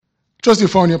Trust you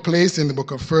found your place in the book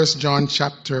of 1 John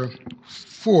chapter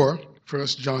 4. 1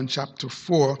 John chapter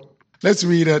 4. Let's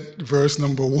read at verse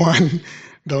number 1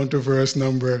 down to verse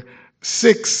number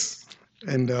 6.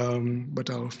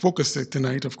 But I'll focus it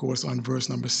tonight, of course, on verse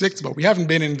number 6. But we haven't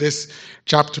been in this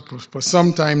chapter for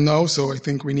some time now, so I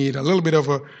think we need a little bit of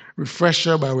a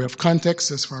refresher by way of context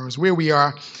as far as where we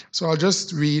are. So I'll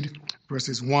just read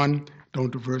verses 1 down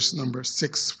to verse number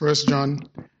 6. 1 John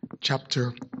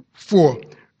chapter 4,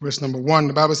 verse number 1.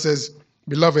 The Bible says,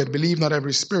 "Beloved, believe not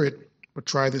every spirit, but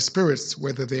try the spirits,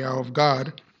 whether they are of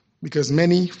God, because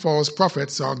many false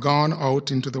prophets are gone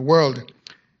out into the world.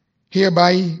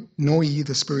 Hereby know ye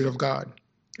the Spirit of God.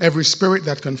 Every spirit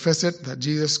that confesseth that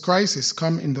Jesus Christ is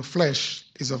come in the flesh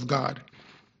is of God.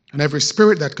 And every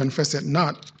spirit that confesseth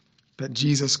not that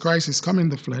Jesus Christ is come in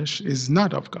the flesh is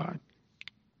not of God.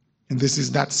 And this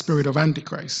is that spirit of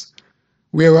Antichrist,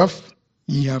 whereof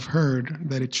ye have heard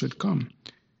that it should come.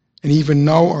 And even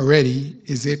now already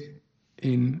is it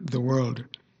in the world.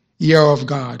 Ye are of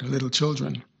God, little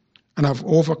children, and have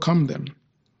overcome them,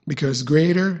 because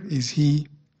greater is he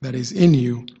that is in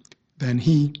you than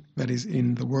he that is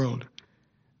in the world.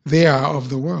 They are of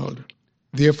the world,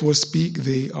 therefore speak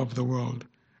they of the world,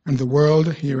 and the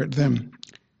world heareth them.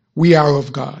 We are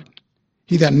of God.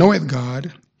 He that knoweth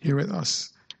God heareth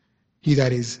us. He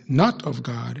that is not of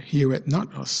God heareth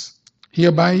not us.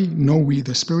 Hereby know we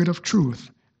the spirit of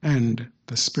truth and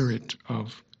the spirit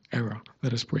of error."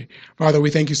 Let us pray. Father, we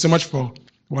thank you so much for the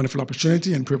wonderful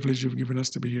opportunity and privilege you've given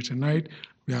us to be here tonight.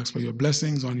 We ask for your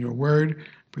blessings on your word.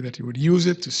 Pray that you would use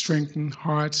it to strengthen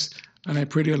hearts. And I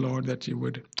pray, dear Lord, that you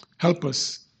would help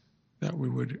us, that we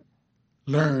would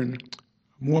learn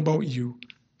more about you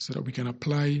so that we can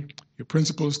apply your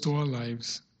principles to our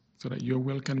lives so that your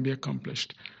will can be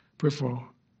accomplished. Pray for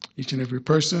each and every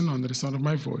person under the sound of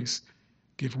my voice.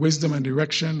 Give wisdom and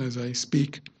direction as I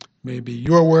speak. May it be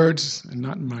your words and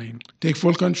not mine. Take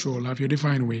full control. Have your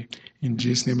divine way. In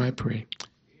Jesus' name I pray.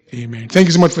 Amen. Thank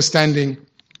you so much for standing.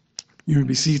 You may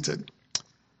be seated.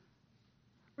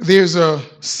 There's a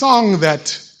song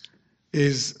that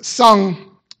is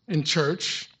sung in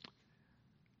church.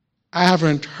 I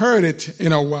haven't heard it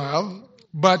in a while,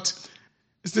 but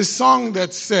it's this song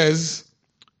that says,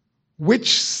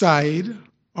 "Which side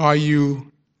are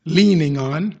you leaning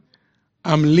on?"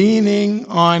 I'm leaning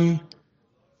on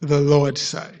the Lord's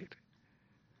side.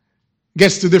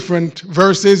 Gets to different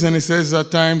verses, and it says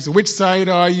at times, "Which side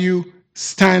are you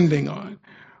standing on?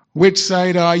 Which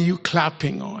side are you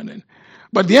clapping on?"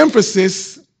 But the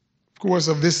emphasis, of course,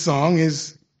 of this song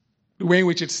is the way in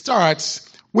which it starts.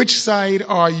 Which side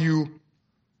are you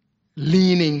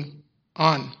leaning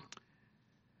on?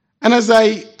 And as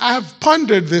I have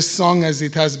pondered this song as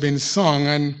it has been sung,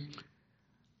 and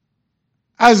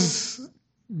as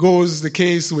goes the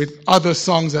case with other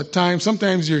songs at times,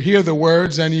 sometimes you hear the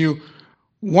words and you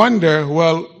wonder,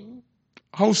 well,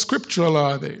 how scriptural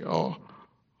are they? Or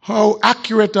how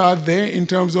accurate are they in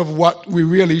terms of what we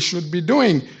really should be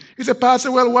doing? You say, "Pastor,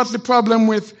 well, what's the problem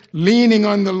with leaning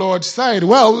on the Lord's side?"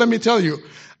 Well, let me tell you,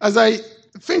 as I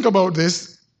think about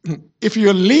this, if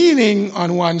you're leaning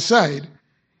on one side,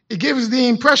 it gives the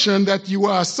impression that you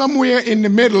are somewhere in the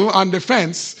middle on the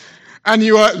fence, and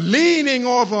you are leaning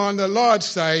over on the Lord's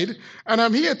side. And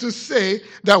I'm here to say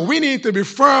that we need to be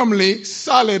firmly,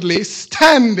 solidly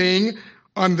standing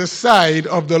on the side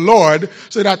of the Lord,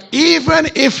 so that even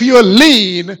if you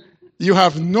lean, you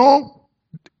have no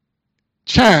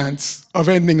chance of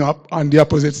ending up on the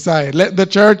opposite side. Let the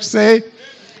church say,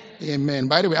 Amen.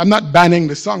 By the way, I'm not banning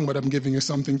the song, but I'm giving you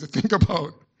something to think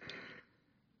about.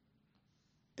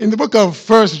 In the book of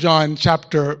 1 John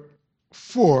chapter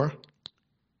 4,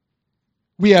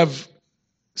 we have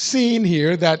seen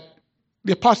here that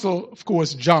the apostle, of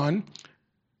course, John,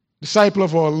 disciple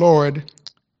of our Lord,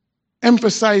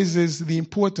 emphasizes the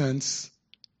importance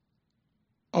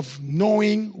of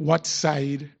knowing what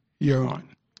side you're on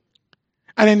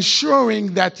and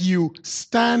ensuring that you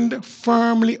stand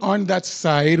firmly on that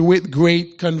side with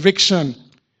great conviction.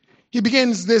 He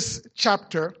begins this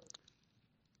chapter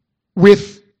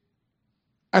with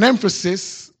an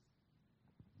emphasis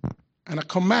and a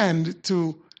command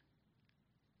to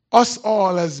us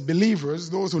all as believers,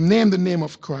 those who name the name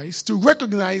of Christ, to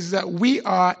recognize that we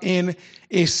are in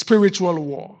a spiritual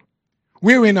war.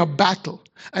 We're in a battle.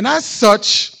 And as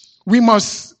such, we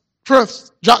must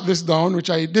first jot this down, which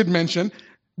I did mention,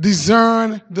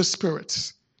 discern the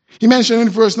spirits. He mentioned in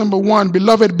verse number 1,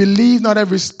 "Beloved, believe not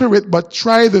every spirit, but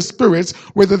try the spirits,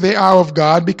 whether they are of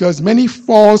God, because many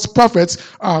false prophets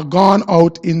are gone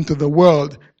out into the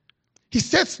world." He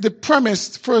sets the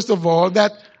premise, first of all,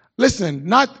 that, listen,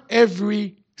 not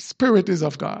every spirit is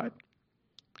of God.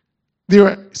 There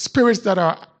are spirits that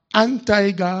are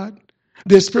anti-God.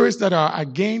 There are spirits that are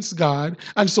against God.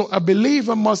 And so a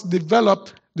believer must develop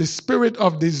the spirit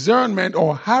of discernment,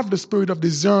 or have the spirit of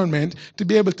discernment, to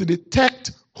be able to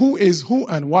detect who is who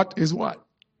and what is what.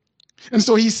 And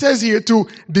so he says here to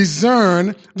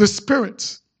discern the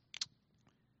spirits.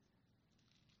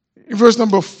 In verse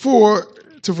number 4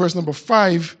 to verse number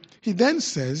 5, he then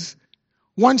says,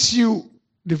 once you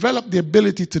develop the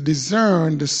ability to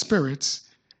discern the spirits,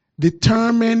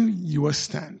 determine your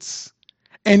stance.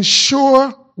 Ensure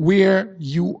where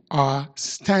you are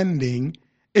standing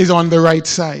is on the right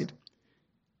side.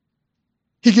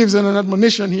 He gives an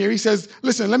admonition here. He says,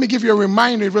 listen, let me give you a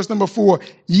reminder in verse number 4.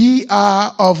 Ye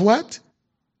are of what?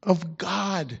 Of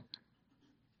God,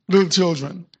 little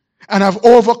children, and have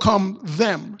overcome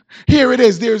them. Here it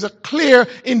is. There's a clear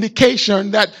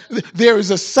indication that there is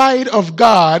a side of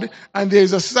God and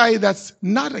there's a side that's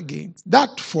not against,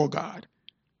 not for God.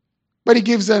 But he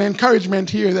gives an encouragement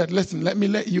here that, listen, let me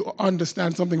let you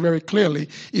understand something very clearly.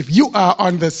 If you are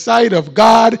on the side of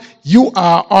God, you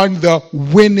are on the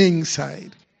winning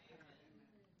side.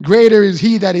 Greater is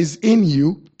he that is in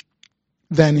you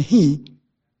than he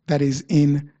that is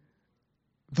in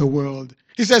the world.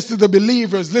 He says to the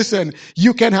believers, listen,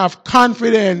 you can have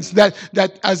confidence that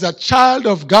as a child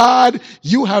of God,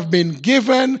 you have been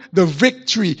given the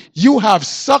victory. You have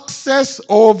success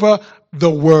over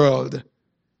the world.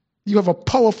 You have a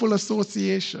powerful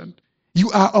association. You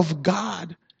are of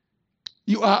God.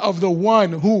 You are of the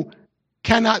one who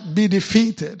cannot be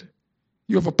defeated.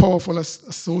 You have a powerful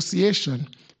association.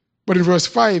 But in verse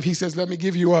 5, he says, let me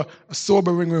give you a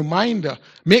sobering reminder.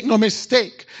 Make no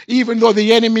mistake. Even though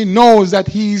the enemy knows that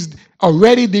he's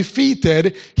already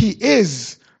defeated, he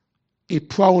is a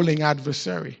prowling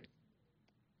adversary.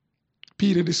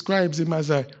 Peter describes him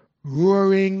as a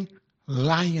roaring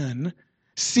lion,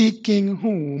 seeking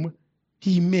whom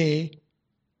he may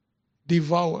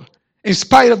devour. In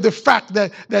spite of the fact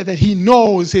that he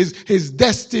knows his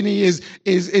destiny is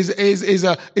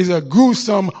a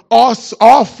gruesome,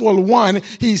 awful one,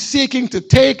 he's seeking to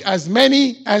take as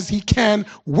many as he can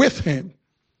with him.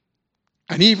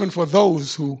 And even for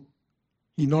those who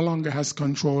he no longer has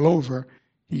control over,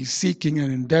 he's seeking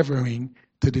and endeavoring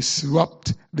to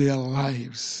disrupt their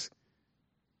lives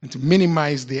and to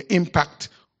minimize their impact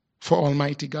for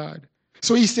Almighty God.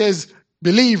 So he says,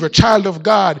 believer, child of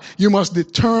God, you must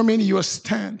determine your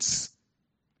stance.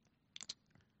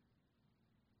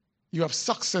 You have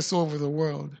success over the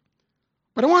world.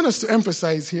 But I want us to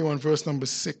emphasize here on verse number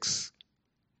 6.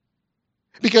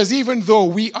 Because even though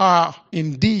we are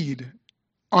indeed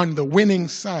on the winning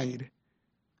side,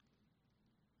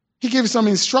 he gives some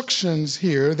instructions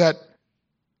here that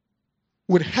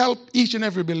would help each and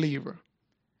every believer.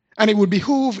 And it would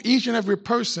behoove each and every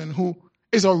person who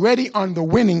is already on the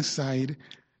winning side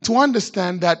to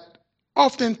understand that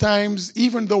oftentimes,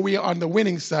 even though we are on the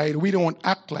winning side, we don't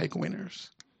act like winners.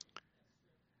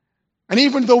 And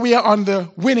even though we are on the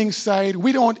winning side,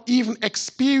 we don't even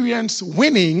experience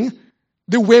winning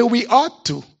the way we ought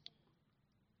to.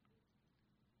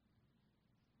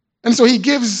 And so he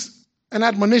gives an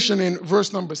admonition in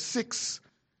verse number 6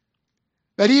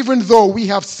 that even though we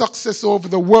have success over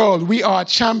the world, we are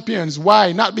champions.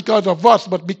 Why? Not because of us,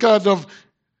 but because of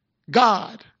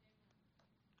God.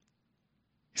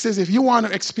 He says, if you want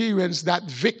to experience that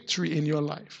victory in your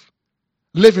life,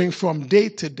 living from day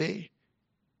to day,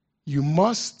 you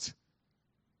must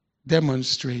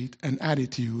demonstrate an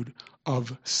attitude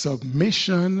of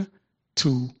submission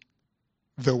to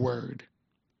the word.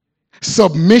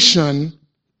 Submission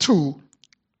to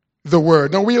the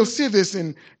word. Now we'll see this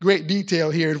in great detail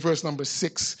here in verse number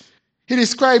 6. He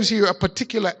describes here a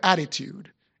particular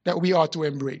attitude that we ought to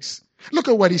embrace. Look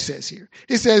at what he says here.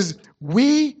 He says,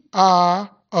 we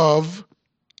are of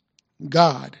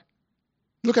God.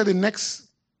 Look at the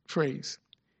next phrase.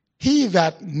 He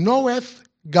that knoweth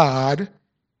God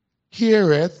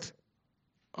heareth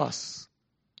us.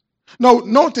 Now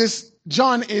notice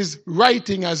John is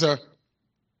writing as an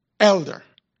elder.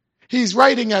 He's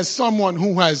writing as someone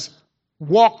who has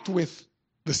walked with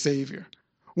the Savior,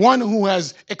 one who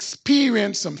has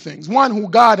experienced some things, one who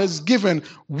God has given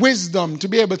wisdom to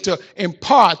be able to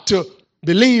impart to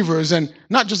believers, and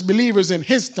not just believers in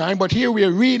his time, but here we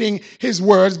are reading his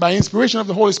words by inspiration of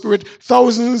the Holy Spirit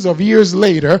thousands of years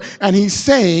later, and he's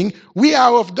saying, we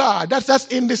are of God. That's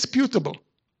indisputable.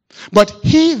 But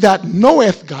he that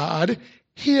knoweth God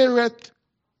heareth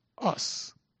us.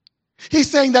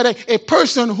 He's saying that a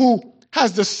person who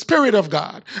has the Spirit of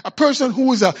God, a person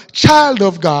who is a child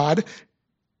of God,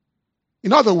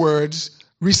 in other words,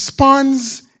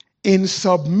 responds in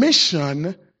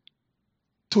submission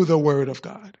to the Word of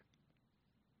God.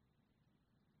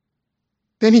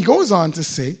 Then he goes on to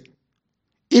say,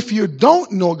 if you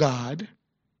don't know God,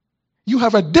 you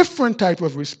have a different type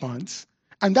of response,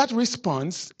 and that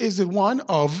response is the one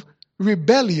of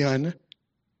rebellion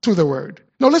to the word.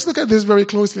 Now let's look at this very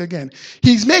closely again.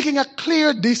 He's making a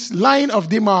clear line of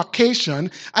demarcation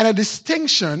and a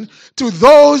distinction to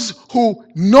those who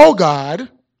know God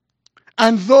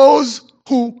and those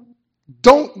who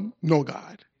don't know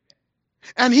God.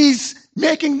 And he's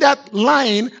making that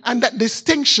line and that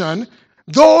distinction,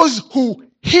 those who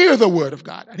hear the word of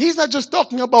God. And he's not just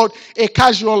talking about a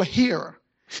casual hearer.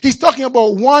 He's talking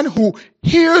about one who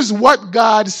hears what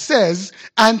God says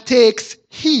and takes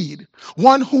heed.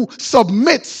 One who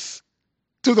submits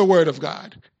to the word of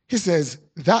God. He says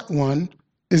that one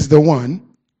is the one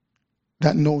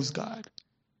that knows God.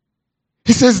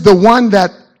 He says the one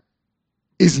that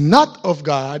is not of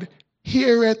God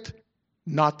heareth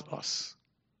not us.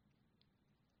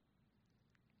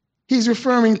 He's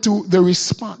referring to the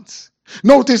response.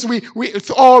 Notice we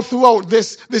all throughout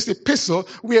this epistle,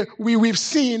 we've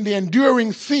seen the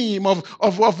enduring theme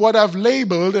of what I've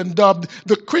labeled and dubbed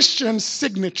the Christian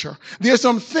signature. There are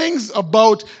some things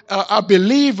about a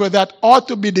believer that ought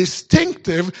to be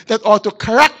distinctive, that ought to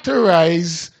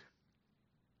characterize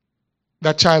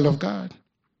that child of God.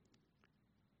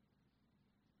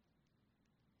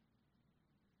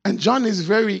 And John is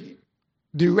very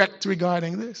direct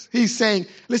regarding this. He's saying,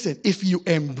 listen, if you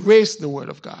embrace the word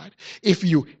of God, if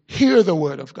you hear the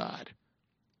word of God,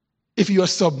 if you are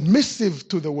submissive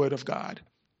to the word of God,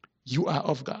 you are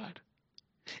of God.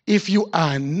 If you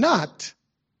are not,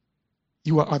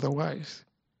 you are otherwise.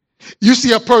 You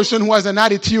see a person who has an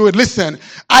attitude, listen,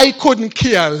 I couldn't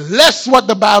care less what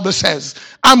the Bible says.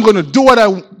 I'm going to do what I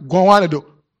want to do.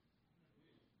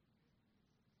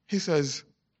 He says,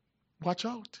 watch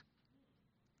out.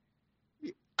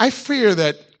 I fear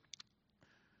that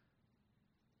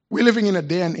we're living in a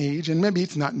day and age, and maybe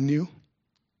it's not new,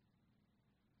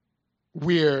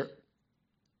 where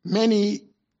many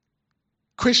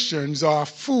Christians are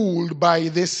fooled by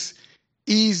this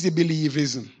easy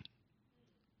believism.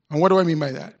 And what do I mean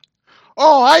by that?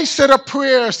 Oh, I said a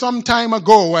prayer some time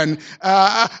ago, and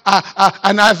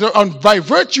by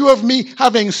virtue of me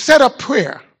having said a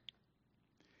prayer,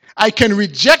 I can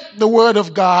reject the word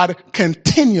of God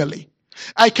continually.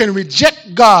 I can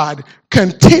reject God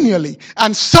continually.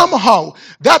 And somehow,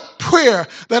 that prayer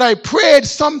that I prayed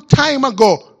some time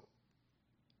ago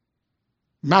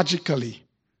magically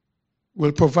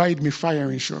will provide me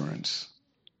fire insurance.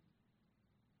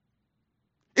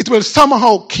 It will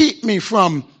somehow keep me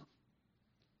from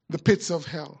the pits of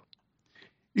hell.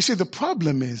 You see, the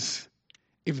problem is,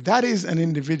 if that is an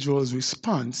individual's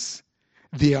response,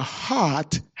 their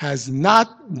heart has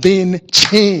not been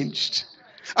changed.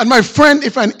 And my friend,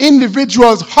 if an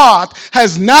individual's heart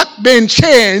has not been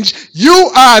changed, you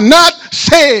are not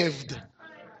saved.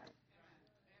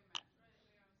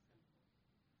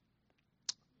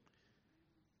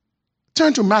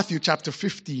 Turn to Matthew chapter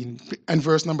 15 and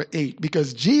verse number 8,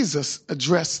 because Jesus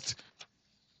addressed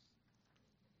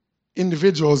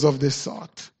individuals of this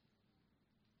sort.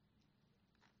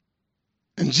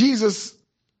 And Jesus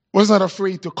was not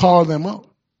afraid to call them out.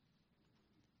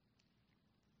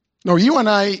 Now, you and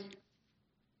I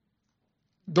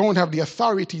don't have the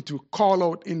authority to call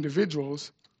out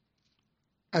individuals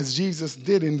as Jesus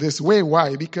did in this way.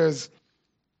 Why? Because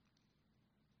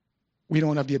we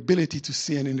don't have the ability to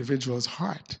see an individual's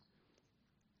heart.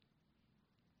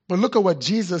 But look at what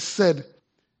Jesus said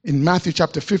in Matthew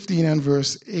chapter 15 and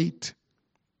verse 8.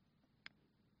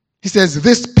 He says,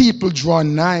 this people draw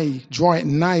it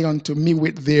nigh unto me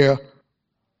with their,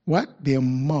 what? Their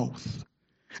mouth.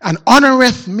 And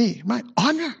honoreth me, my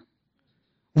honor,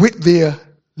 with their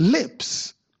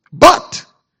lips. But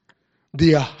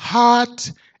their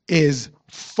heart is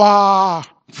far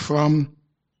from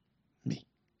me.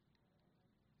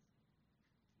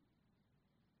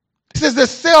 He says they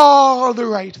say all the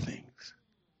right things,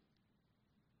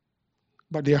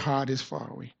 but their heart is far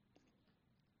away.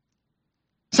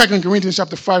 2 Corinthians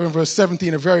chapter 5 and verse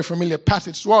 17, a very familiar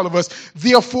passage to all of us.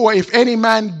 Therefore, if any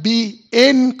man be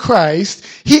in Christ,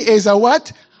 he is a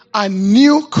what? A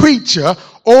new creature.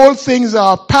 All things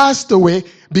are passed away.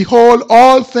 Behold,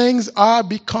 all things are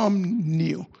become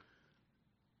new.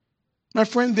 My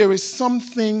friend, there is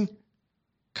something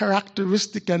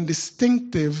characteristic and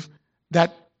distinctive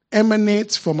that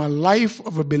emanates from a life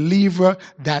of a believer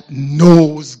that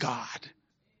knows God.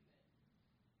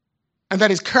 And that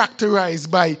is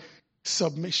characterized by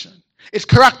submission. It's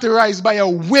characterized by a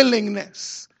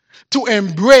willingness to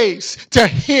embrace, to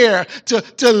hear,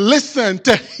 to listen,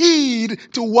 to heed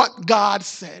to what God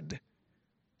said.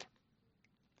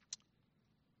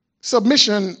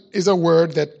 Submission is a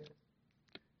word that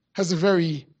has a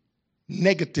very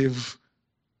negative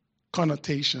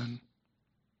connotation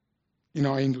in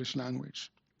our English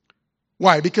language.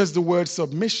 Why? Because the word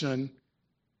submission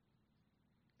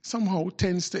somehow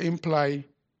tends to imply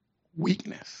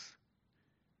weakness.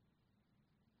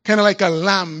 Kind of like a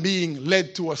lamb being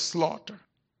led to a slaughter.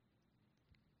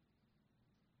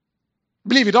 I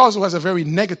believe it also has a very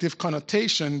negative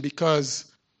connotation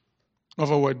because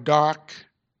of our dark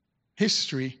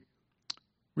history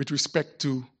with respect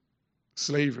to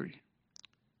slavery.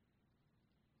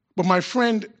 But my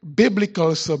friend,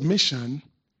 biblical submission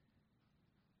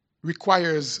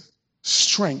requires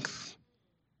strength.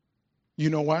 You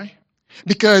know why?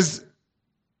 Because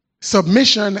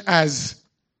submission, as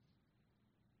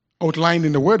outlined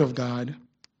in the Word of God,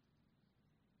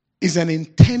 is an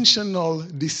intentional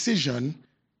decision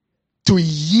to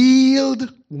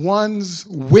yield one's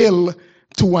will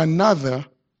to another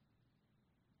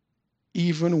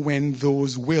even when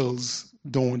those wills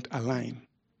don't align.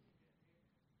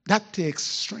 That takes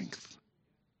strength.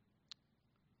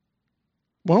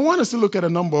 But I want us to look at a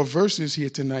number of verses here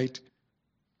tonight,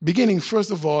 beginning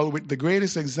first of all with the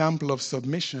greatest example of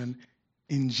submission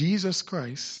in Jesus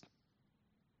Christ,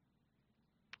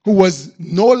 who was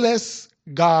no less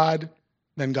God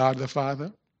than God the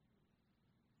Father.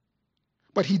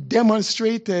 But he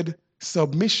demonstrated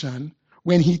submission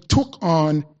when he took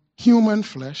on human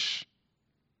flesh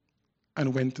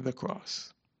and went to the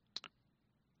cross.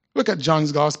 Look at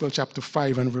John's Gospel, chapter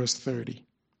 5 and verse 30.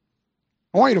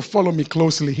 I want you to follow me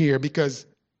closely here because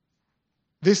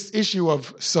this issue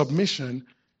of submission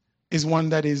is one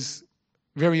that is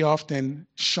very often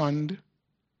shunned,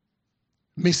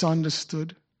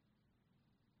 misunderstood.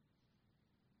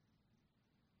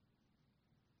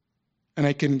 And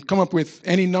I can come up with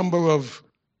any number of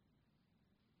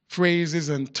phrases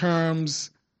and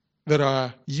terms that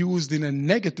are used in a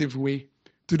negative way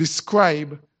to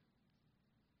describe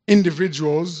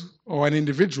individuals or an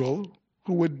individual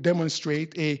who would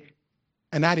demonstrate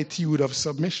an attitude of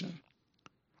submission.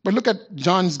 But look at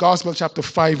John's Gospel, chapter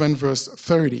 5 and verse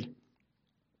 30.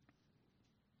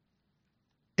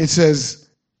 It says,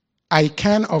 I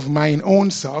can of mine own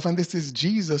self, and this is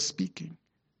Jesus speaking,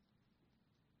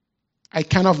 I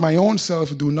can of my own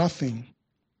self do nothing.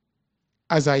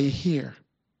 As I hear,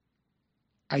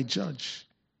 I judge.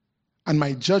 And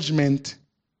my judgment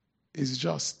is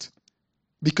just.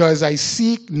 Because I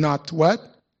seek not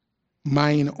what?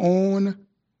 Mine own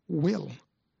will,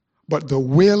 but the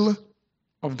will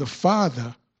of the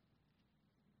Father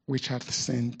which hath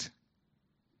sent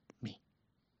me.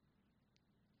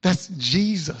 That's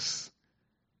Jesus.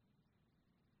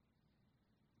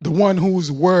 The one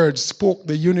whose words spoke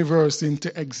the universe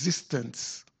into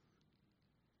existence,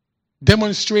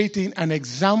 demonstrating an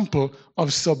example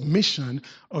of submission,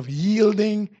 of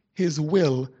yielding his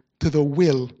will to the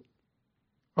will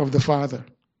of the Father.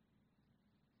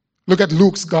 Look at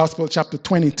Luke's Gospel, chapter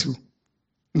 22,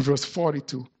 and verse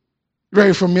 42.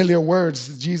 Very familiar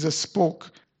words Jesus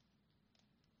spoke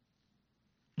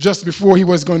just before he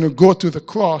was going to go to the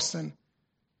cross and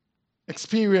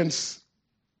experience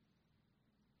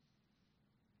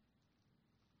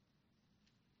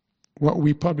what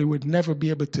we probably would never be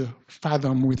able to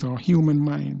fathom with our human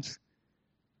minds.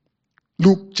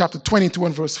 Luke chapter 22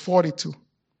 and verse 42.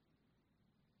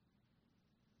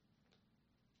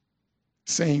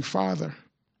 Saying, Father,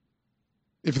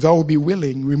 if thou be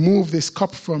willing, remove this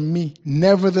cup from me.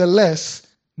 Nevertheless,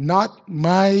 not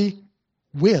my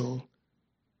will,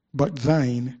 but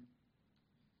thine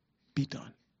be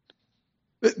done.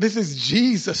 This is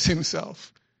Jesus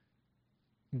himself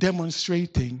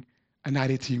demonstrating an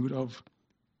attitude of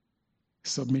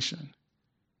submission.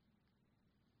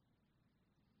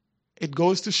 It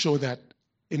goes to show that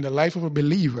in the life of a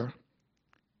believer,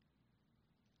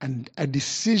 and a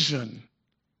decision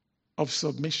of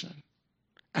submission,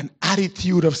 an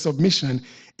attitude of submission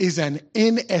is an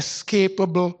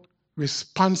inescapable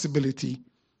responsibility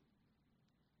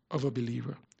of a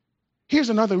believer. Here's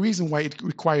another reason why it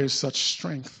requires such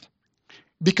strength.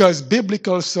 Because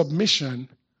biblical submission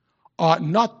ought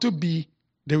not to be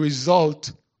the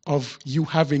result of you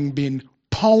having been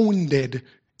pounded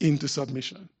into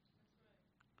submission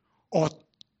or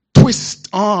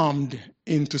twist-armed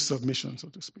into submission, so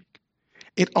to speak.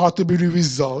 It ought to be the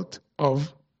result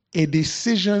of a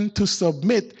decision to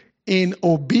submit in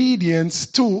obedience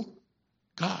to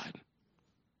God.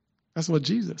 That's what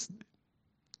Jesus did.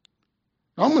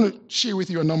 I'm going to share with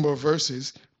you a number of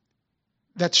verses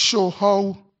that show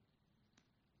how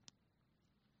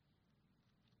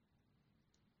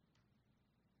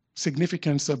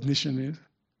significant submission is,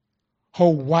 how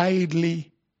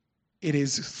widely it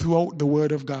is throughout the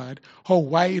Word of God, how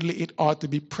widely it ought to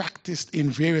be practiced in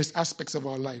various aspects of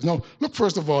our lives. Now, look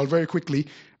first of all, very quickly,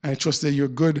 and I trust that you're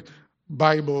good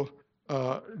Bible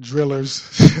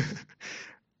drillers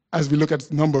as we look at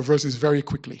a number of verses very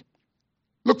quickly.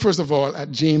 Look first of all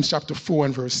at James chapter 4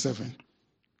 and verse 7.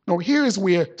 Now, here is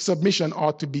where submission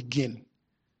ought to begin.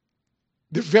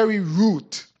 The very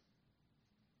root,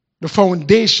 the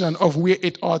foundation of where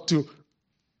it ought to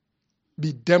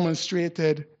be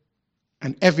demonstrated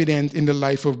and evident in the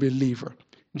life of a believer.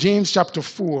 James chapter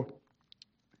 4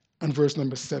 and verse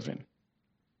number 7.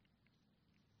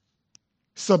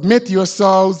 Submit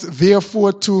yourselves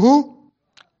therefore to who?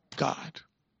 God.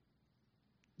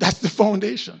 That's the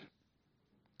foundation.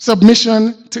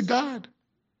 Submission to God.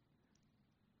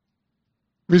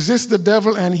 Resist the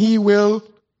devil and he will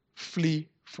flee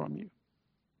from you.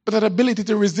 But that ability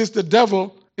to resist the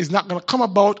devil is not going to come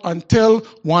about until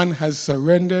one has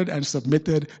surrendered and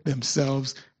submitted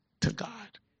themselves to God.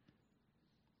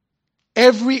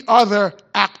 Every other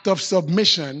act of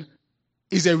submission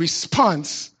is a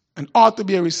response, and ought to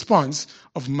be a response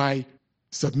of my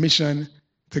submission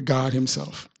to God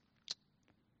himself.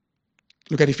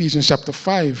 Look at Ephesians chapter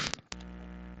 5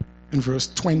 and verse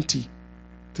 20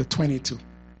 to 22.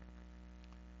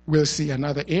 We'll see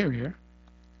another area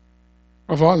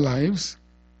of our lives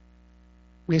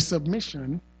where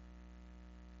submission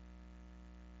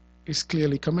is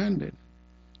clearly commanded.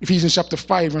 Ephesians chapter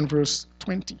 5 and verse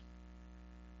 20.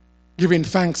 Giving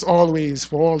thanks always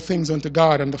for all things unto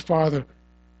God and the Father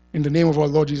in the name of our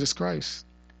Lord Jesus Christ.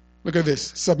 Look at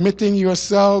this. Submitting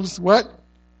yourselves, what?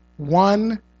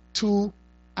 One to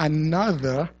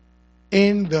another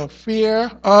in the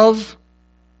fear of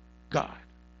God.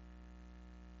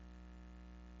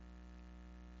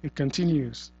 It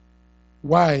continues.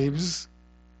 Wives,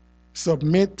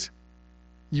 submit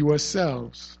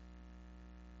yourselves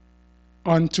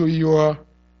unto your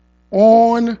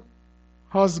own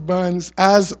husbands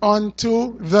as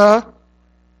unto the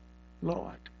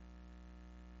Lord.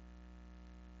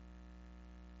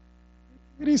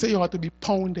 It didn't say you ought to be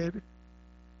pounded.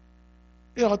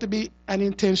 It ought to be an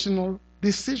intentional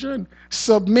decision.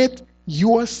 Submit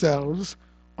yourselves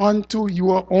unto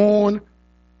your own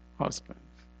husbands.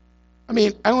 I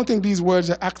mean, I don't think these words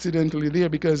are accidentally there,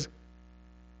 because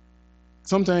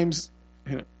sometimes,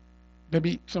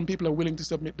 maybe some people are willing to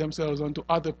submit themselves unto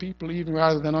other people even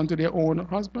rather than unto their own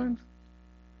husbands.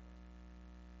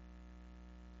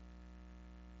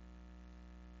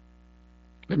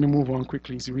 Let me move on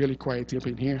quickly. It's really quiet up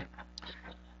in here.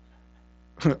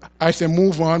 I say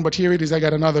move on, but here it is. I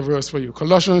got another verse for you.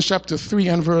 Colossians chapter 3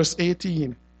 and verse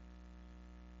 18.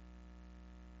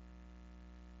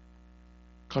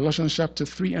 Colossians chapter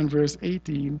 3 and verse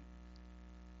 18.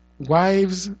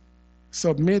 Wives,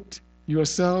 submit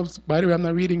yourselves. By the way, I'm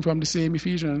not reading from the same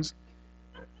Ephesians.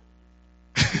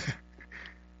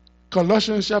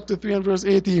 Colossians chapter 3 and verse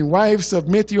 18. Wives,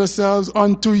 submit yourselves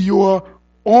unto your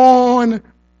own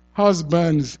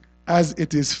husbands as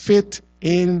it is fit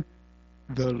in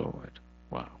the Lord.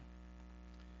 Wow.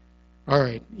 All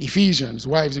right. Ephesians.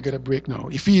 Wives, you got a break now.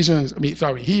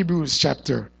 Hebrews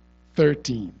chapter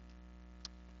 13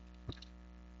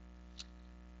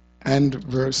 and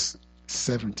verse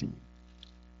 17.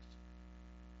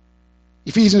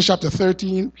 Ephesians chapter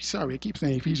 13. Sorry, I keep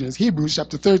saying Ephesians. Hebrews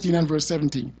chapter 13 and verse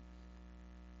 17.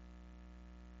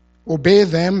 Obey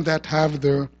them that have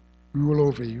the rule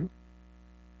over you,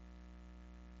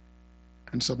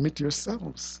 and submit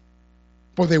yourselves,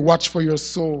 for they watch for your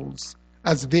souls,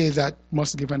 as they that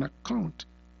must give an account,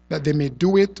 that they may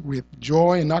do it with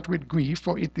joy and not with grief,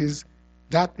 for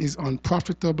that is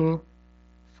unprofitable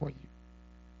for you.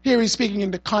 Here he's speaking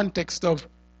in the context of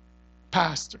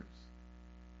pastors,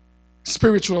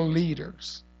 spiritual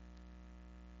leaders.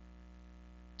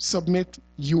 Submit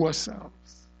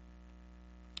yourselves.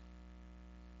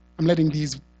 I'm letting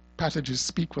these passages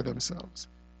speak for themselves.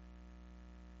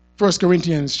 1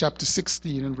 Corinthians chapter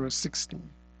 16 and verse 16.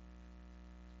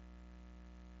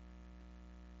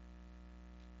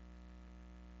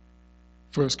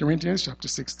 First Corinthians chapter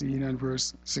 16 and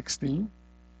verse 16.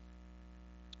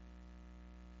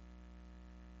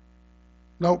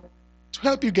 Now, to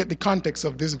help you get the context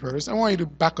of this verse, I want you to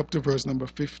back up to verse number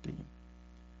 15,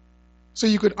 so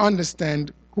you could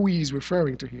understand who he's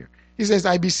referring to here. He says,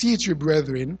 I beseech you,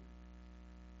 brethren,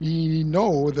 ye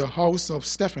know the house of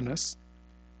Stephanas,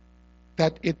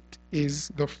 that it is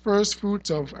the first fruits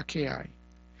of Achaia,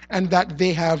 and that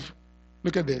they have,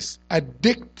 look at this,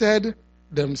 addicted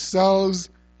themselves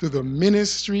to the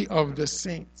ministry of the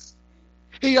saints.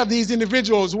 Here you have these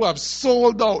individuals who have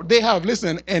sold out. They have,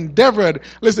 endeavored,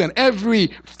 every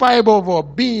fiber of our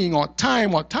being or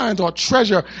time or talent or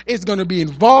treasure is going to be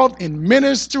involved in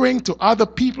ministering to other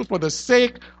people for the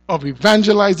sake of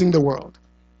evangelizing the world.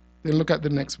 Then look at the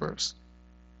next verse.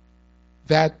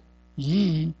 That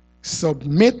ye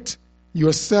submit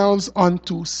yourselves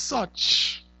unto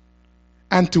such,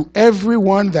 and to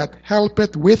everyone that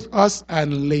helpeth with us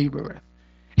and laboreth.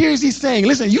 Here's he saying,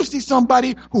 listen, you see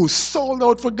somebody who's sold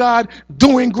out for God,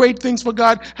 doing great things for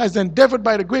God, has endeavored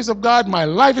by the grace of God, my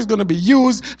life is going to be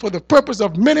used for the purpose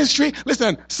of ministry.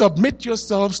 Listen, submit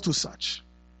yourselves to such.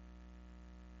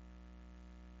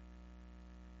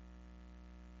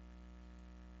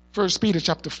 First Peter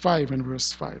chapter 5 and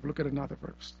verse 5. Look at another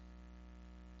verse.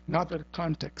 Another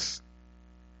context.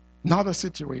 Another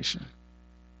situation.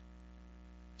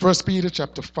 First Peter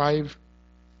chapter 5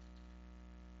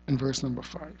 and verse number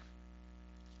 5.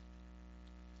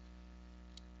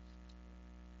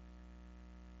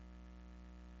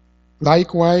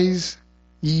 Likewise,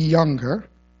 ye younger,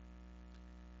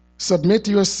 submit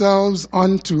yourselves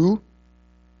unto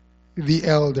the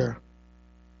elder.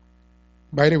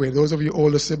 By the way, those of you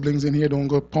older siblings in here, don't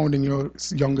go pounding your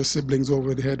younger siblings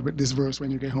over the head with this verse when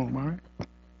you get home, all right?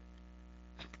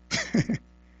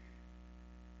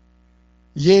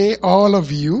 Yea, all of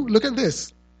you, look at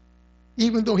this.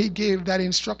 Even though he gave that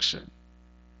instruction,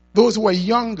 those who are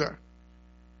younger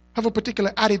have a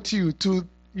particular attitude to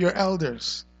your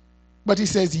elders. But he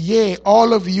says, yea,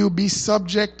 all of you be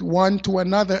subject one to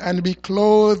another and be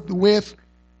clothed with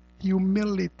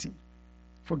humility.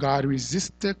 For God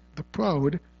resisteth the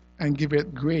proud and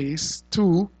giveth grace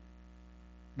to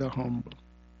the humble.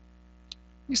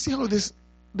 You see how this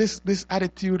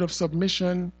attitude of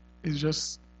submission is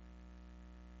just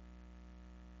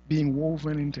being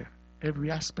woven into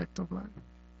every aspect of life.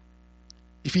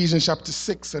 Ephesians chapter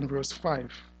 6 and verse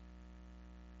 5.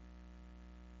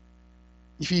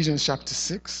 Ephesians chapter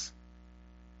 6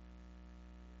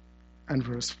 and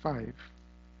verse 5.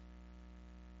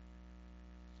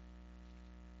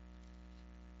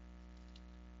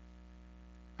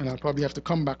 And I'll probably have to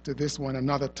come back to this one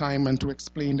another time and to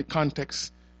explain the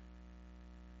context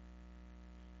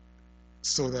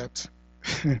so that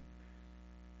the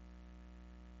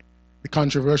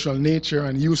controversial nature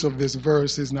and use of this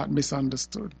verse is not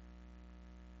misunderstood.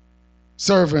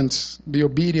 Servants, be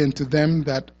obedient to them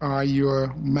that are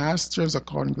your masters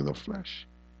according to the flesh,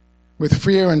 with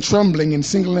fear and trembling in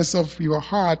singleness of your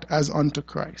heart as unto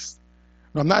Christ.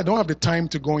 Now, I don't have the time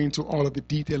to go into all of the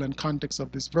detail and context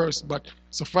of this verse, but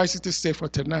suffice it to say for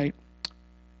tonight,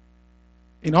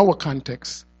 in our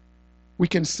context, we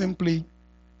can simply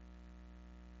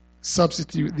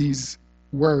substitute these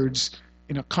words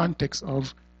in a context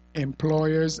of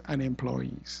employers and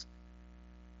employees.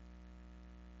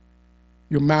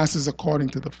 Your masters according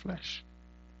to the flesh.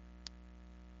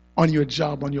 On your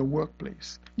job, on your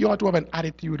workplace, you ought to have an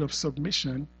attitude of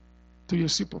submission to your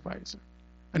supervisor.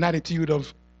 An attitude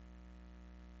of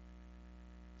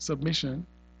submission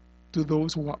to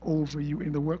those who are over you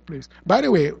in the workplace. By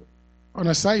the way, on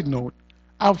a side note,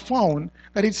 I've found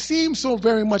that it seems so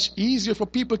very much easier for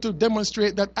people to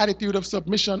demonstrate that attitude of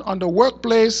submission on the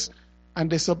workplace, and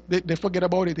they forget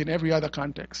about it in every other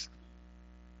context.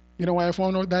 You know why I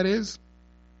found out that is?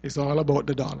 It's all about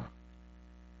the dollar.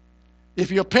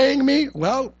 If you're paying me,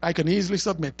 well, I can easily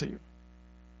submit to you.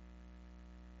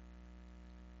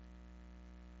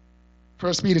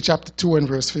 1 Peter chapter 2 and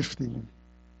verse 15.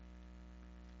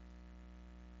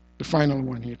 The final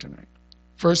one here tonight.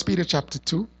 1 Peter chapter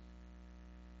 2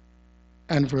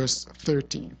 and verse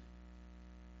 13.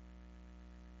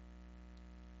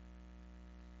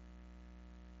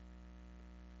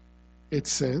 It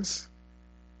says,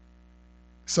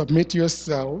 submit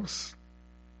yourselves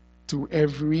to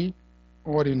every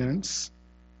ordinance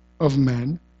of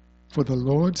man for the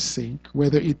Lord's sake,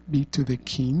 whether it be to the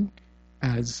king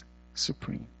as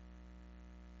supreme.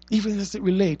 Even as it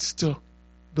relates to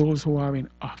those who are in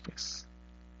office,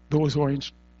 those who are in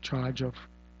charge of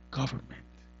government.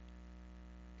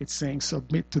 It's saying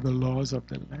submit to the laws of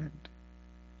the land.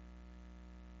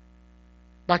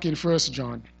 Back in 1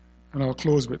 John, and I'll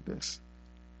close with this.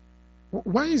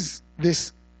 Why is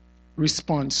this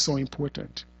response so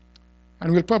important?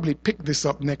 And we'll probably pick this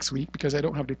up next week because I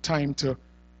don't have the time to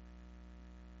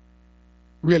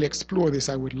really explore this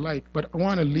I would like, but I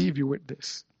want to leave you with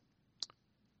this.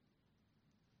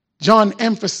 John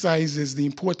emphasizes the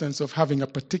importance of having a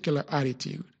particular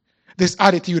attitude, this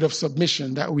attitude of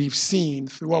submission that we've seen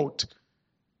throughout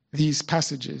these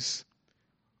passages.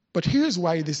 But here's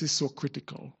why this is so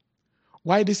critical,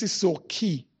 why this is so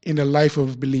key in the life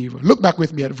of a believer. Look back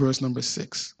with me at verse number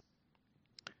 6.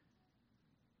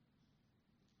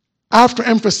 After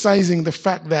emphasizing the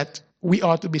fact that we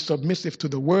ought to be submissive to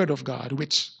the Word of God,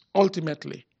 which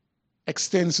ultimately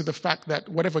extends to the fact that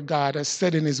whatever God has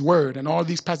said in His Word, and all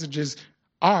these passages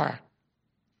are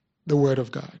the Word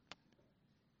of God.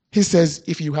 He says,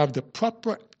 if you have the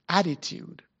proper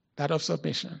attitude, that of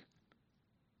submission,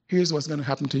 here's what's going to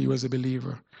happen to you as a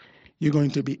believer. You're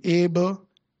going to be able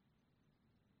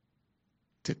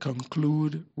to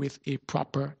conclude with a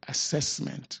proper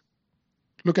assessment.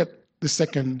 Look at the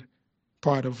second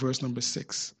part of verse number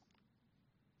 6.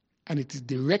 And it is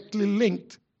directly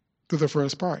linked to the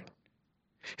first part.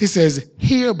 He says,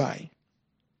 hereby,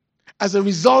 as a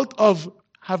result of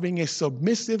having a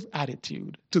submissive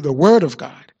attitude to the Word of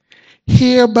God,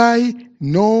 hereby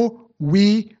know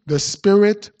we the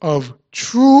spirit of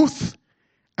truth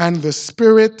and the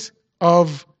spirit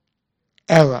of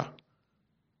error.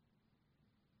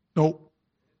 Now,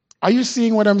 are you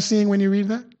seeing what I'm seeing when you read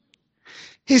that?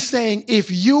 He's saying if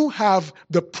you have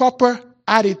the proper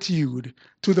attitude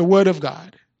to the Word of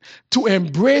God, to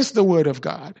embrace the Word of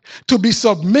God, to be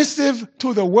submissive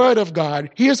to the Word of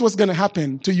God, here's what's going to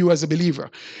happen to you as a believer.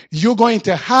 You're going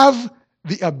to have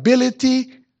the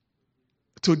ability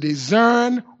to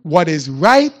discern what is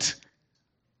right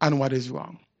and what is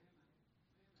wrong.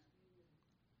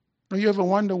 Now, you ever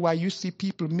wonder why you see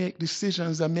people make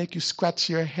decisions that make you scratch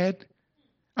your head?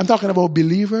 I'm talking about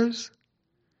believers.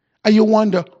 And you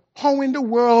wonder how in the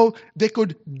world they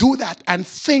could do that and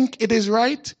think it is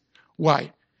right.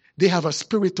 Why? They have a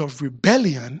spirit of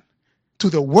rebellion to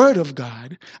the Word of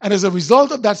God. And as a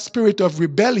result of that spirit of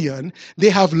rebellion, they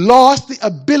have lost the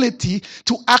ability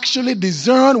to actually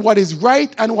discern what is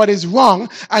right and what is wrong.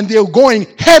 And they're going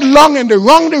headlong in the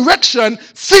wrong direction,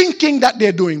 thinking that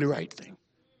they're doing the right thing.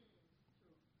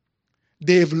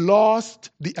 They've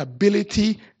lost the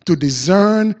ability to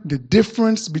discern the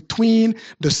difference between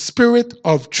the spirit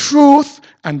of truth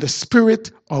and the spirit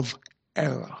of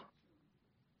error.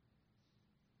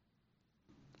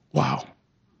 Wow.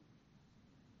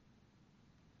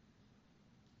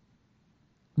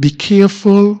 Be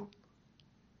careful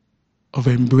of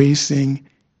embracing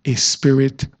a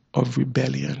spirit of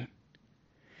rebellion.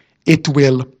 It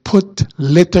will put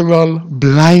literal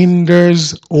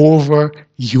blinders over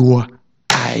your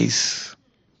eyes.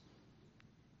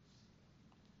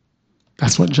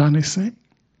 That's what John is saying.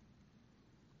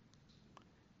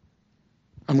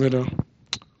 I'm going to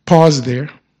pause there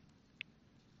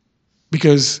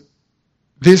because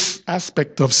this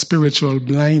aspect of spiritual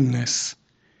blindness,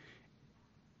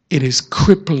 it is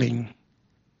crippling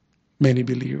many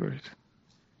believers.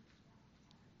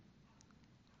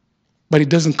 But it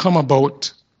doesn't come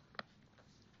about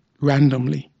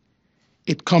randomly.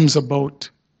 It comes about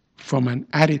from an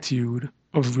attitude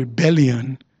of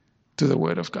rebellion to the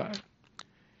Word of God.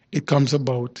 It comes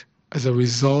about as a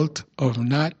result of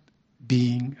not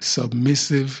being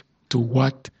submissive to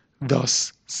what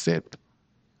thus said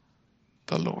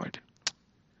the Lord.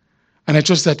 And I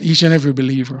trust that each and every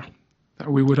believer, that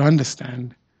we would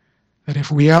understand that if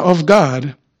we are of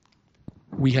God,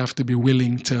 we have to be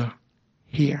willing to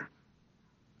hear.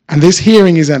 And this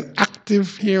hearing is an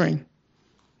active hearing.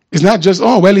 It's not just,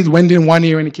 it went in one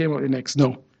ear and it came out the next.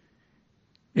 No.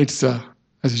 It's,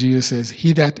 as Jesus says,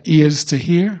 he that ears to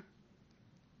hear.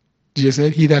 Jesus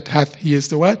said, he that hath ears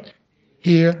to what?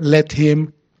 Hear, let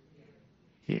him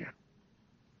hear.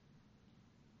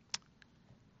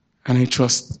 And I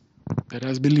trust that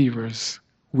as believers,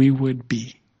 we would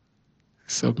be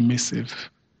submissive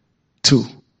to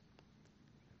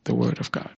the Word of God.